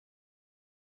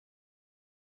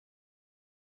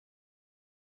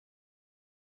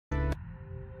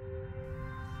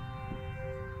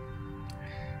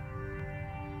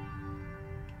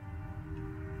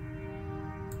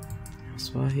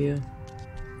Was war hier?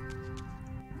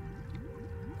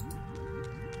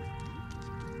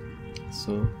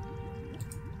 So.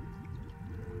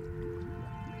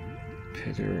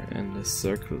 Pattern and a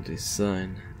circle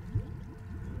design.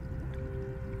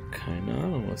 Keine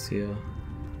Ahnung, was hier.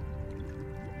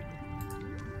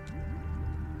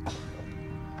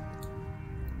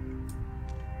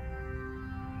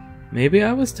 Maybe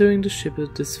I was doing the ship a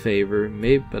disfavor,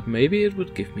 but maybe it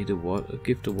would give me the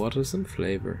water some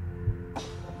flavor.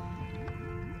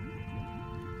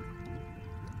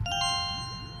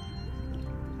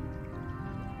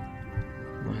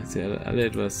 Jetzt sind ja alle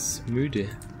etwas müde,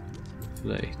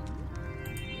 vielleicht.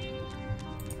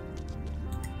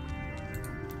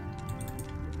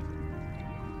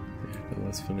 Ich will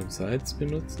was von dem Salz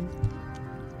benutzen.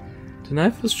 The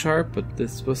knife was sharp, but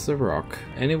this was a rock.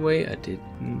 Anyway, I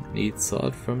didn't need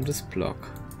salt from this block.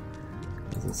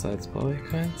 Also Salz brauche ich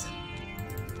keins.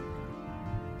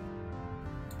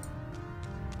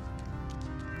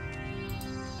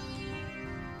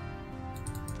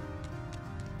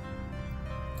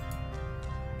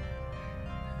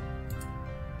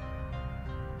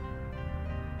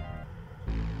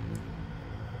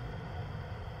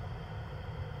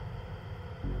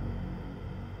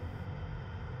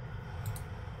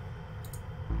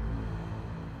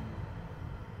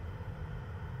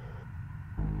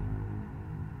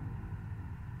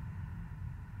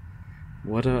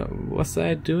 What was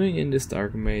I doing in this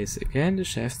dark maze? Again the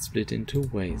shaft split in two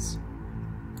ways.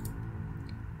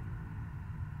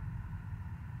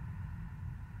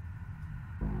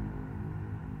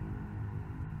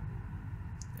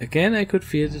 Again I could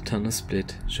feel the tunnel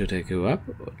split. Should I go up,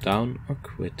 or down, or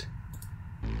quit?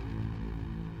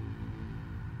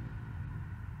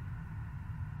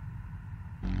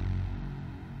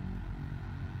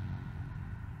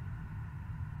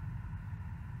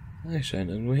 Ich scheine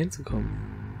irgendwo hinzukommen.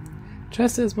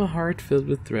 Just as my heart filled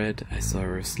with dread, I saw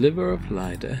a sliver of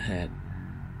light ahead.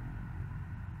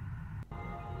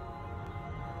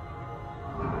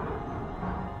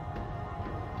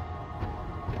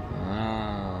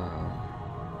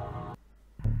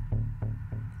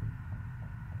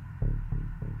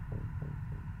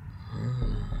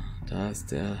 Da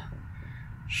ist der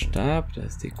Stab, da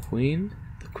ist die Queen.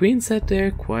 The Queen sat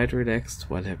there quite relaxed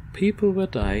while her people were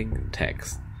dying.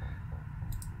 Text.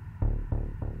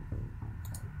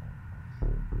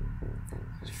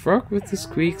 The frog with the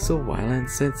squeak so violent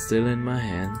sat still in my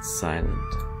hand,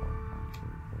 silent.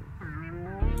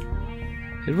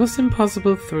 It was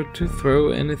impossible to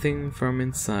throw anything from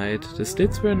inside. The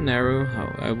slits were narrow,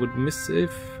 how I would miss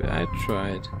if I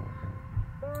tried.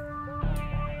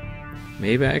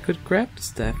 Maybe I could grab the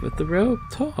staff with the rope,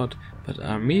 taut, but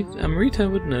Amrita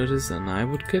would notice and I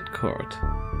would get caught.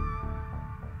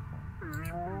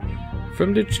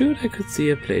 From the chute I could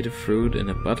see a plate of fruit and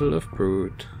a bottle of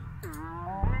brood.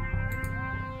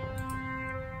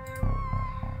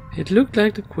 It looked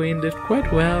like the queen lived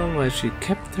quite well while she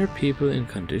kept her people in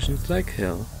conditions like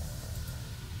hell.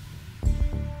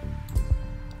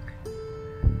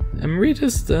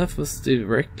 Amrita's stuff was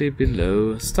directly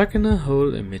below, stuck in a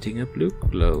hole emitting a blue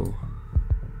glow.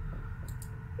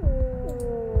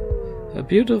 A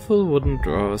beautiful wooden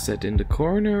drawer sat in the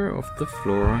corner of the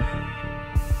floor.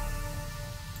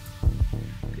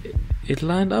 It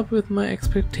lined up with my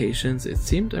expectations. It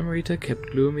seemed Amrita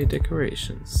kept gloomy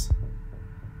decorations.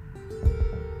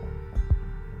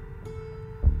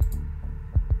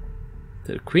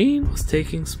 The queen was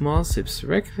taking small sips,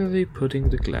 regularly putting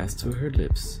the glass to her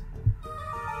lips.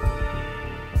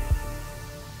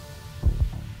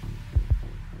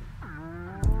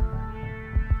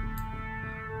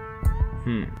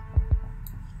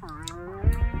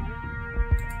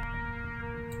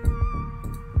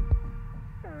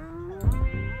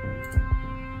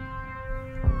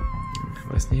 Ich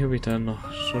weiß nicht, ob ich da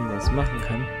noch schon was machen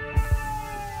kann.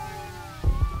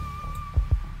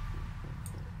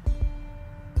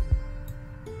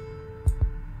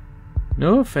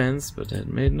 No offense, but that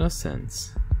made no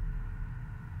sense.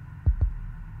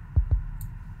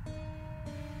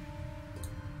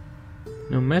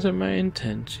 No matter my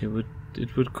intent,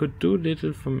 could do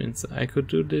little from inside. I could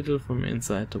do little from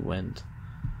inside the vent.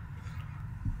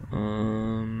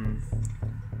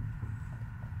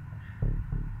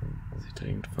 Sie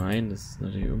trinkt Wein, das ist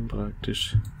natürlich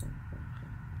unpraktisch.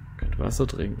 Ich könnte Wasser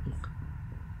trinken.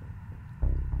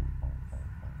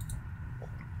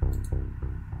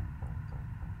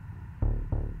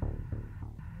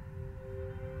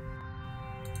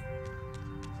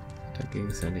 Da ging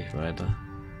es ja nicht weiter.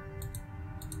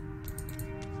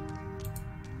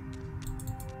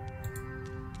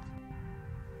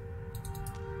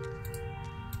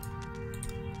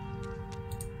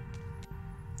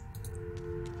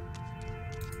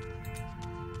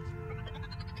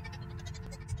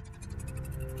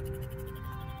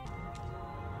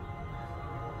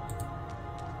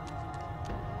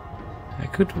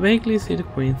 could vaguely see the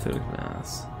queen through the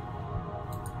glass.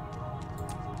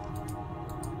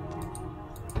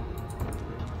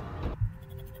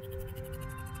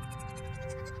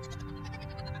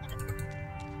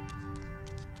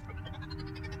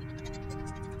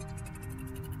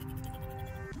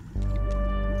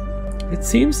 It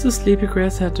seems the sleepy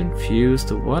grass had infused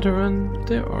the water and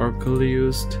the oracle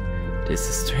used. This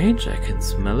is strange, I can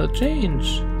smell a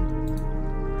change.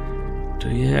 Do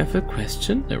you have a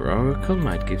question? The oracle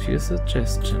might give you a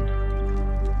suggestion.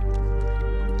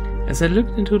 As I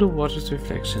looked into the water's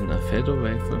reflection, I fed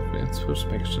away from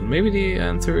introspection. Maybe the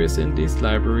answer is in these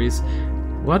libraries.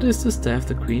 What is the staff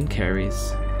the queen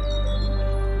carries?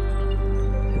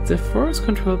 It's a force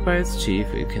controlled by its chief.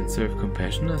 It can serve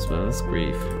compassion as well as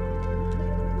grief.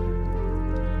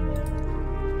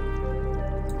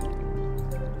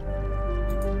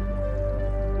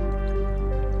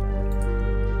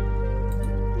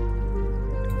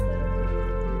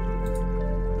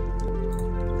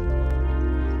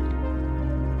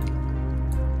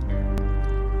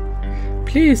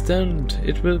 Please don't,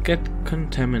 it will get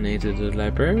contaminated, the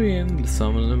librarian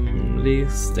solemnly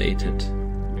stated.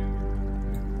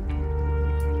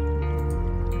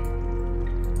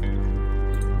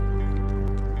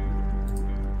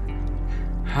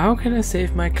 How can I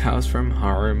save my cows from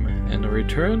harm and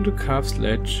return to Calf's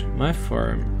Ledge, my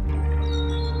farm?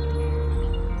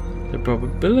 The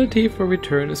probability for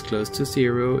return is close to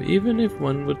zero, even if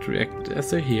one would act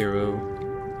as a hero.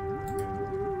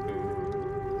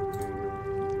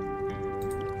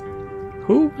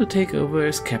 Who will take over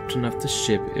as captain of the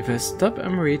ship if I stop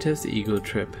Amrita's ego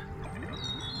trip?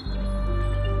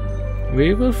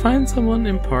 We will find someone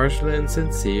impartial and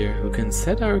sincere who can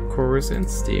set our course and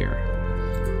steer.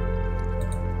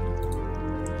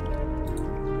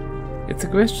 It's a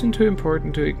question too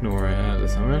important to ignore,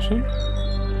 das haben wir schon.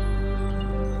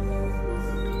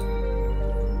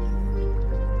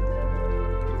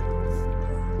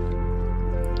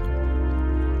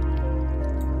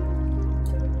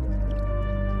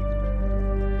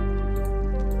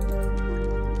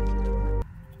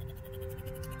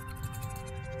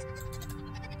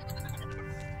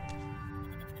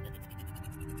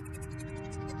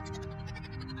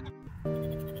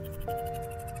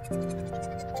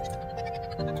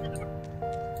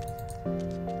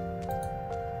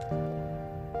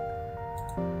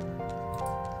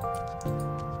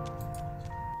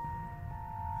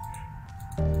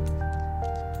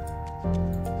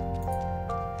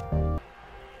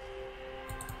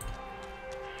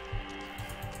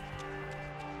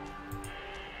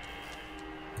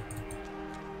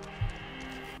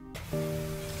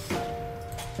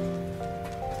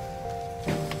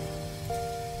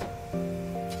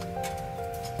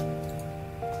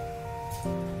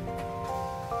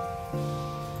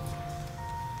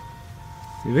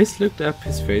 Wiz looked up,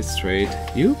 his face straight.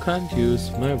 You can't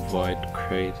use my void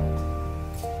crate.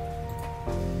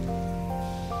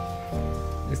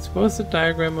 It was a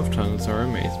diagram of tunnels or a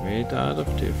maze made out of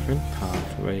different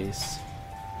pathways.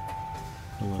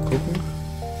 Mal gucken.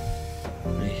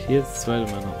 Wenn ich hier das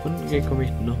zweite Mal nach unten gehe, komme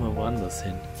ich nochmal woanders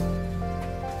hin.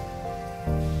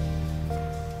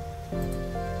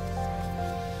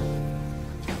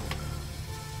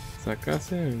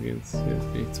 Sackgasse, dann geht's,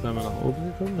 jetzt bin ich zweimal nach oben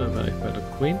gekommen, dann war ich bei der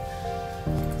Queen.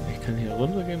 Ich kann hier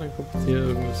runter gehen, dann kommt hier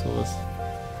irgendwo sowas.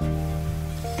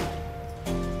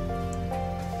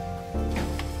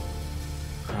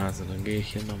 Also dann gehe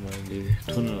ich hier nochmal in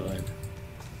die Tunnel rein.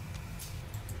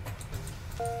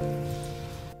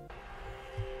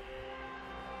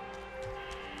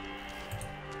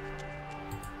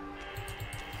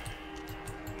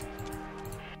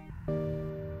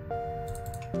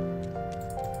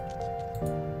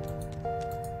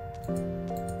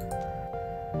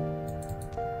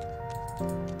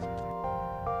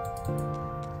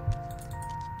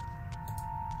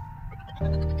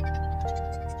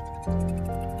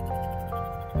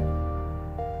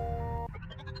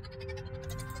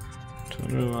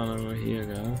 Tunnel war aber hier,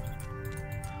 gell?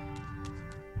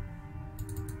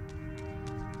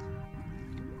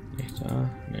 Nicht da?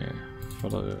 Nee,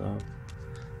 vordere Raum.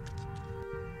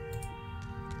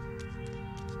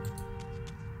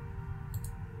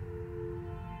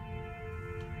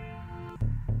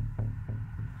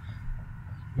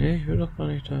 Nee, ich will doch gar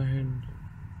nicht dahin.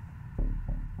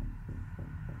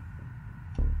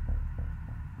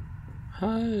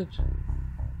 Halt!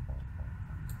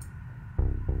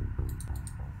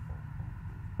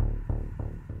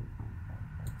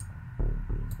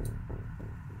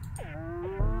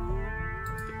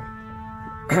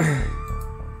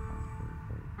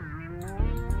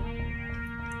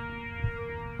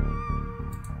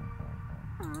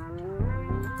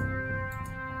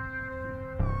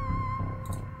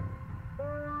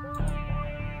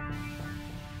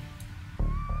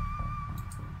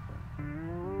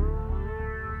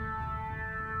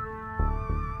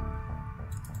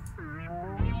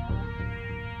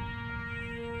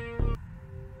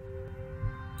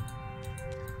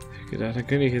 gedacht, da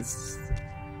könnte ich jetzt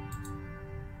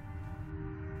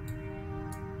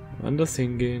woanders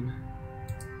hingehen.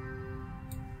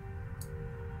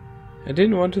 I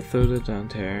didn't want to throw that down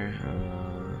there.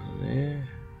 Nee.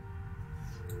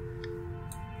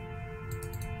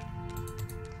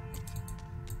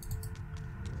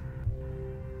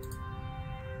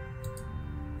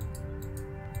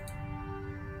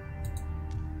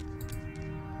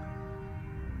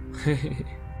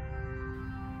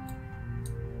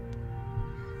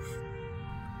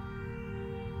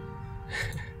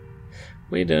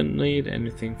 We don't need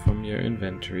anything from your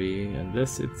inventory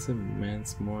unless it's a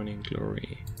man's morning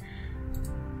glory.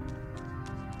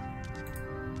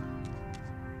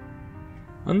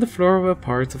 On the floor were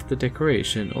parts of the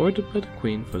decoration ordered by the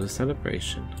queen for the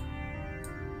celebration.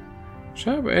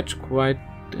 Sharp edge quite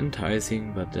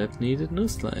enticing, but that needed no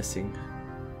slicing.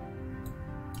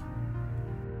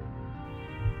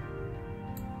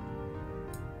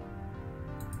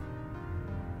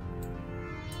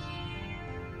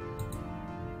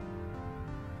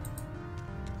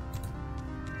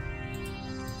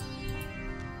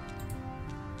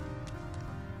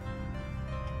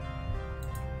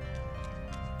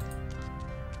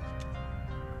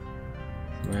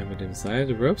 Mit dem Seil,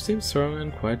 the rope seems strong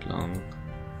and quite long.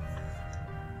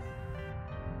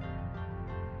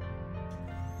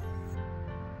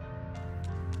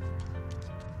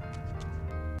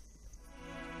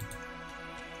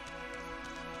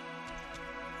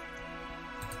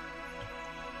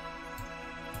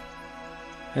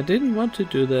 I didn't want to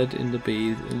do that in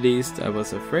the least. I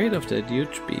was afraid of that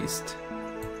huge beast.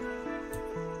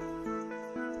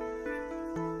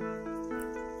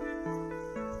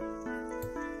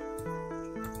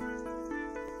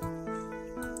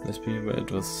 Das bin ich aber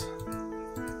etwas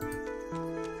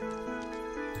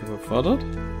überfordert.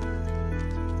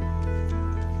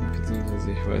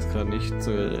 Beziehungsweise ich weiß gerade nicht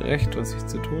so recht, was ich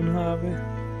zu tun habe.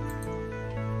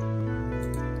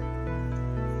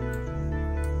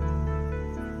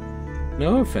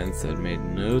 No offense, that made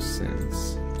no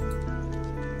sense.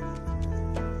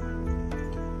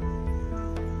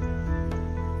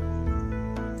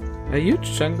 A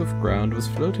huge chunk of ground was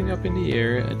floating up in the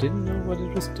air. I didn't know what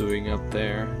it was doing up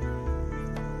there.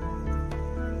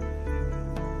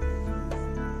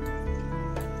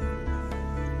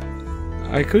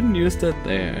 I couldn't use that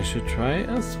there. I should try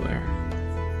elsewhere.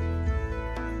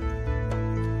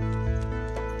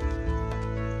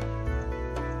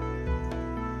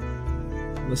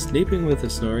 I was sleeping with a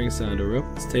snoring sound. A rope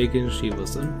was taken. She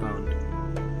was unbound.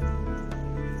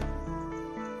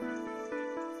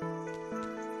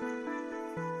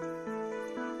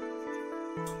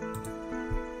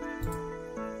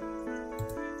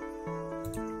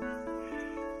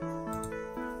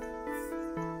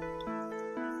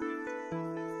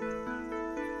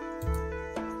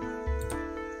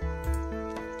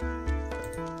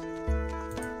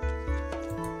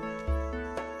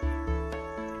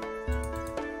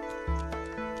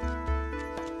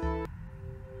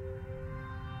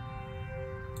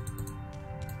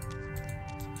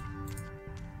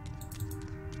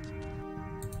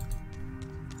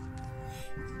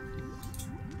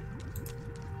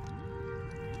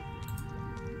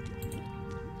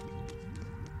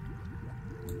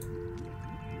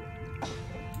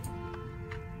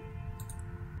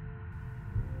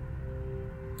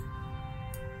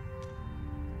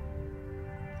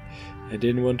 I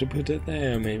didn't want to put it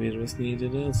there, maybe it was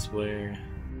needed elsewhere.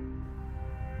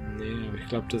 Nee, aber ich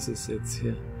glaube, das ist jetzt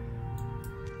hier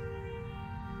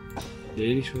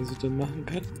erledigt, was ich da machen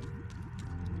kann.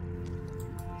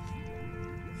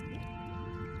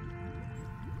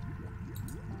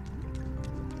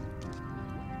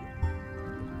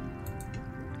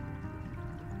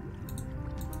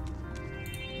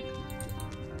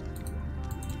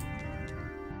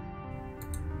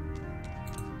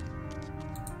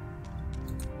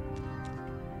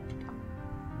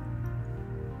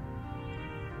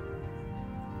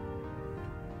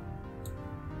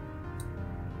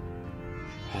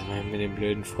 Was machen wir mit dem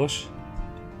blöden Frosch?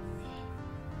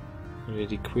 Wollen wir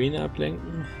die Queen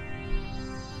ablenken?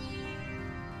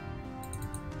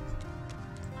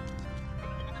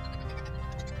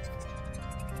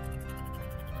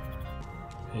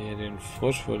 Hier den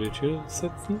Frosch vor die Tür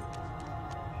setzen.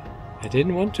 I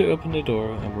didn't want to open the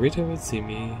door. Amrita would see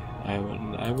me. I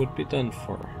would be done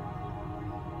for.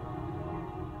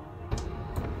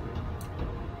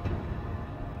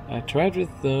 I tried with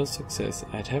no success.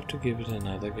 I'd have to give it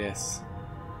another guess.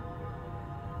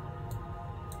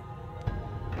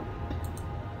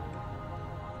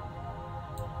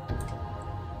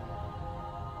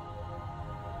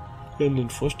 Wir können den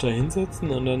Frosch da hinsetzen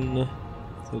und dann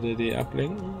Soll der die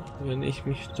ablenken, wenn ich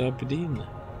mich da bediene?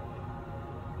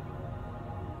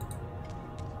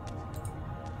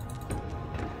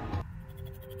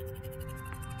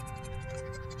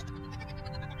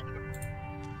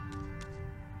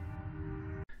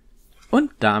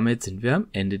 Und damit sind wir am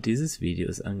Ende dieses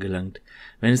Videos angelangt.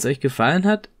 Wenn es euch gefallen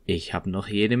hat, ich habe noch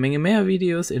jede Menge mehr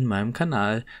Videos in meinem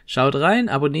Kanal. Schaut rein,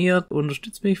 abonniert,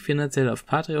 unterstützt mich finanziell auf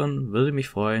Patreon, würde mich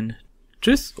freuen.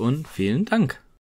 Tschüss und vielen Dank.